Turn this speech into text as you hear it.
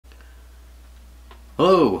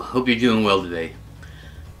Hello, hope you're doing well today.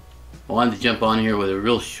 I wanted to jump on here with a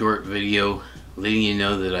real short video letting you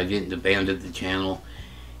know that I didn't abandon the channel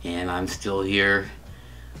and I'm still here.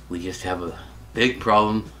 We just have a big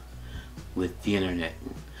problem with the internet.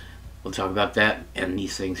 We'll talk about that and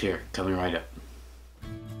these things here coming right up.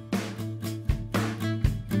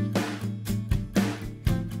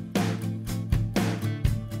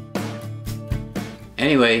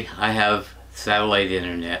 Anyway, I have satellite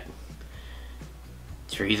internet.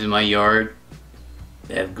 Trees in my yard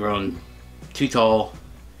have grown too tall.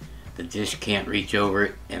 The dish can't reach over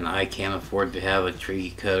it, and I can't afford to have a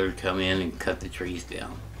tree cutter come in and cut the trees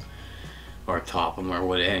down or top them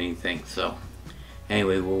or anything. So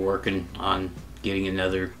anyway, we're working on getting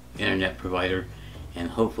another internet provider and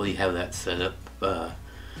hopefully have that set up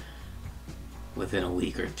within a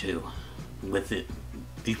week or two,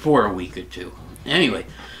 before a week or two. Anyway,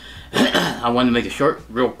 I wanted to make a short,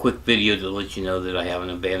 real quick video to let you know that I haven't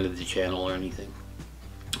abandoned the channel or anything.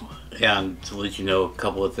 And to let you know a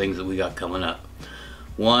couple of things that we got coming up.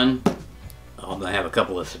 One, I'm going to have a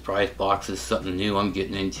couple of surprise boxes, something new I'm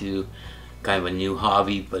getting into, kind of a new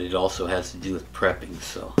hobby, but it also has to do with prepping.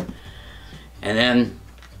 So, and then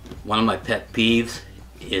one of my pet peeves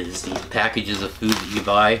is the packages of food that you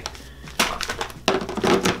buy.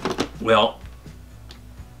 Well,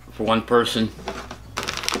 for one person,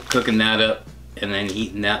 cooking that up and then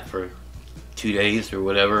eating that for 2 days or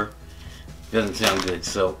whatever doesn't sound good.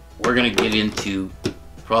 So we're going to get into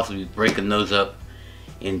possibly breaking those up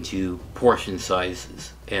into portion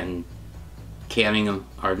sizes and canning them,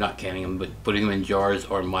 or not canning them, but putting them in jars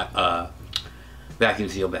or vacuum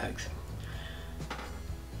seal bags.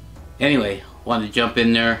 Anyway, wanted to jump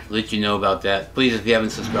in there, let you know about that. Please, if you haven't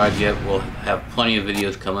subscribed yet, we'll have plenty of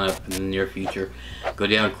videos coming up in the near future. Go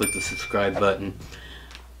down and click the subscribe button.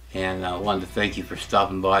 And I wanted to thank you for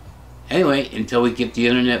stopping by. Anyway, until we get the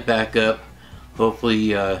internet back up,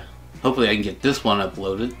 hopefully I can get this one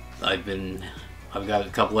uploaded. I've got a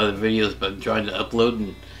couple other videos, but I'm trying to upload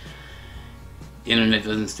and the internet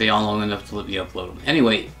doesn't stay on long enough to let me upload them.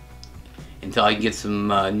 Anyway, until I can get some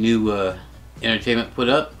new entertainment put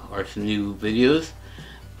up or some new videos,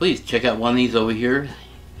 please check out one of these over here.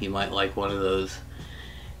 You might like one of those,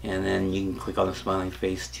 and then you can click on the smiling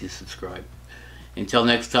face to subscribe. Until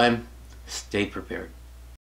next time, stay prepared.